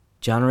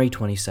January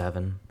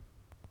 27.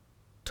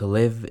 To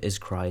live is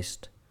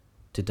Christ,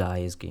 to die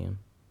is gain.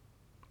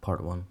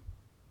 Part 1.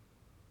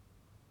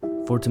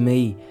 For to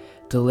me,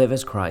 to live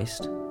is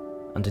Christ,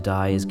 and to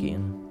die is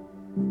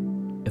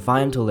gain. If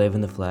I am to live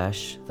in the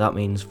flesh, that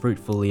means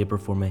fruitful labour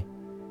for me.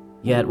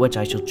 Yet which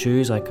I shall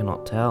choose I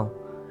cannot tell.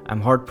 I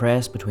am hard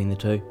pressed between the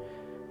two.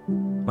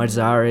 My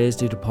desire is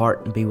to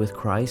depart and be with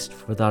Christ,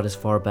 for that is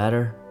far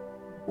better,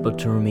 but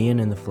to remain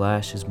in the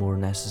flesh is more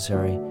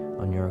necessary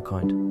on your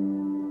account.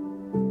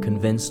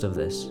 Convinced of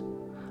this,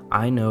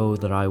 I know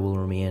that I will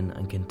remain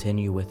and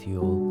continue with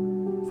you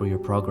all for your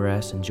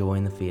progress and joy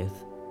in the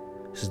faith,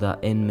 so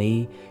that in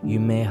me you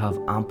may have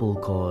ample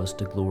cause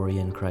to glory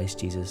in Christ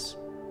Jesus,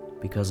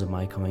 because of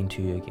my coming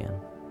to you again.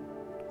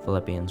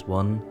 Philippians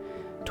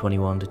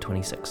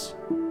 1:21-26.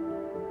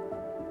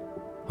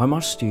 How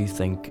much do you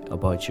think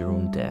about your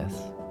own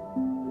death?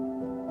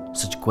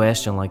 Such a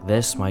question like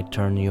this might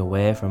turn you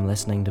away from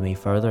listening to me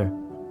further.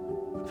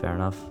 Fair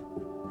enough.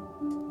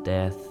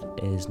 Death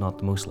is not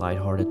the most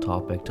light-hearted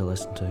topic to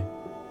listen to,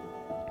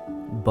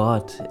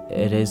 but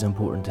it is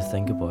important to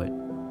think about.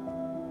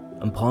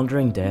 And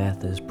pondering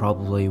death is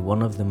probably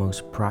one of the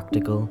most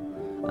practical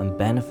and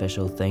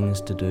beneficial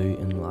things to do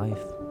in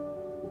life.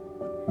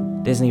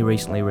 Disney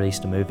recently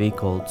released a movie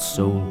called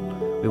Soul.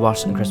 We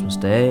watched it on Christmas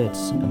Day.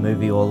 It's a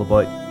movie all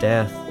about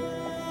death.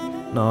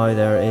 Now,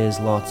 there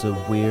is lots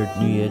of weird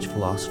New Age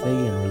philosophy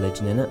and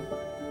religion in it,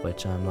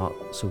 which I'm not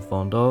so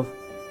fond of,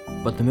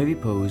 but the movie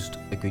posed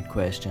a good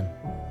question.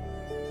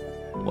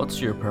 What's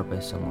your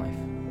purpose in life?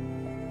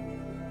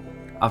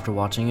 After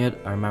watching it,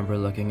 I remember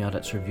looking at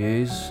its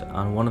reviews,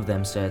 and one of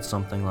them said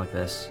something like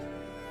this: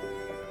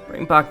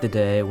 bring back the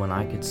day when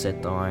I could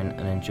sit down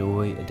and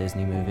enjoy a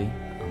Disney movie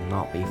and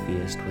not be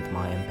faced with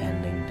my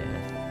impending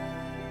death.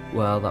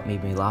 Well, that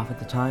made me laugh at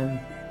the time,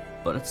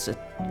 but it's a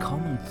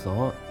common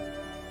thought.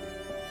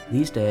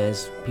 These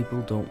days,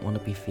 people don't want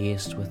to be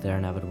faced with their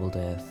inevitable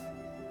death.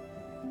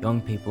 Young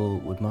people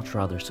would much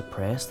rather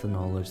suppress the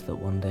knowledge that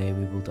one day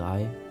we will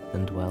die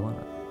than dwell on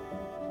it.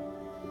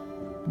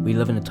 We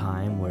live in a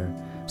time where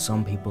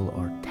some people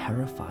are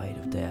terrified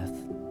of death.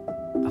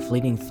 A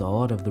fleeting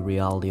thought of the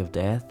reality of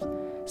death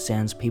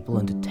sends people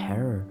into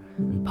terror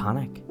and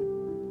panic.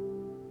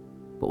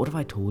 But what if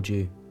I told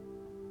you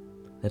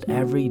that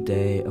every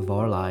day of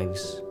our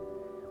lives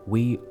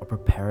we are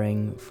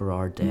preparing for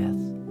our death?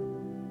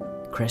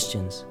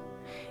 Christians,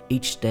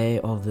 each day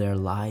of their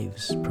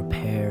lives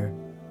prepare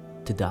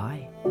to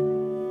die.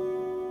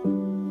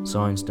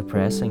 Sounds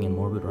depressing and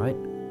morbid, right?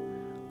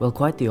 Well,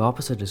 quite the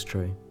opposite is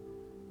true.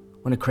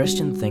 When a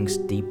Christian thinks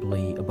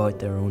deeply about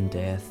their own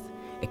death,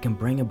 it can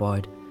bring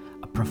about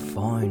a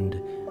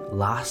profound,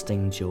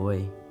 lasting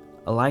joy.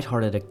 A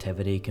light-hearted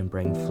activity can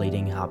bring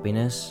fleeting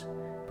happiness,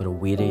 but a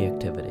weighty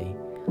activity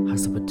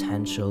has the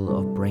potential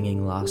of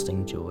bringing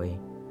lasting joy.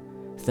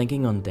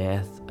 Thinking on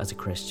death as a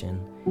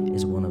Christian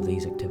is one of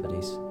these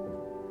activities.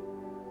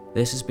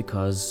 This is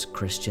because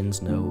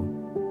Christians know,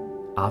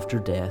 after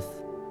death,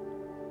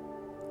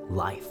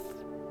 life.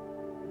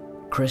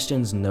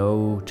 Christians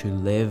know to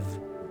live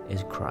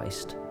is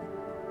Christ,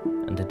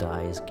 and to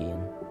die is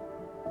gain.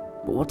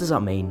 But what does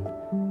that mean?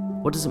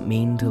 What does it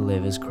mean to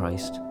live as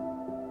Christ?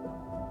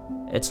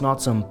 It's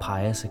not some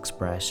pious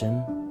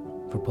expression,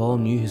 for Paul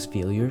knew his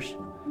failures,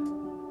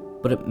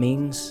 but it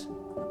means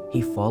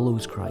he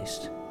follows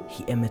Christ,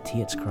 he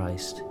imitates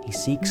Christ, he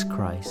seeks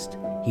Christ,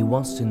 he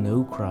wants to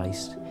know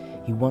Christ,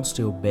 he wants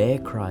to obey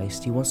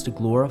Christ, he wants to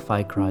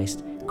glorify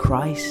Christ.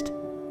 Christ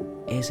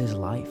is his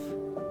life.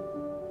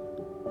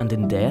 And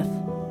in death,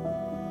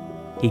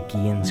 he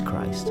gains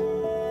Christ.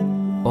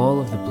 All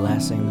of the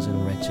blessings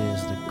and riches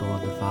that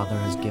God the Father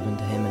has given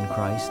to him in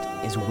Christ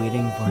is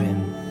waiting for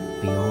him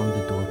beyond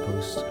the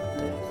doorposts of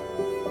death.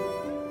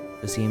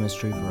 The same is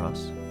true for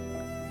us.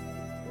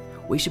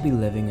 We should be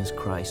living as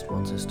Christ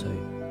wants us to,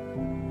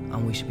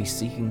 and we should be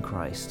seeking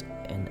Christ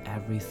in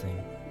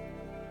everything.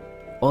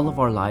 All of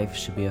our life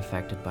should be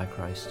affected by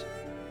Christ,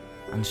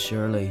 and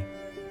surely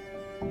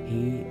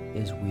he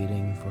is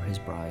waiting for his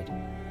bride,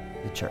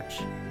 the church,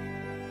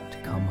 to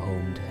come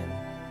home to him,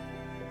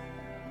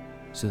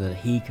 so that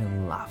he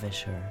can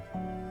lavish her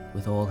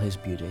with all his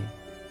beauty,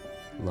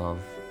 love,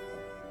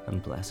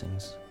 and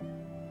blessings.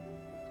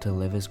 To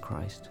live is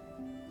Christ,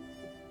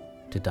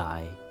 to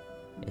die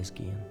is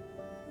gain.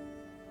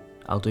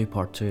 I'll do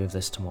part 2 of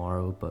this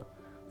tomorrow, but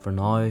for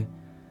now,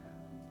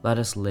 let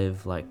us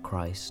live like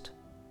Christ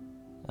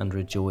and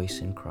rejoice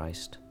in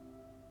Christ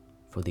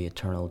for the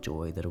eternal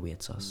joy that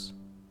awaits us.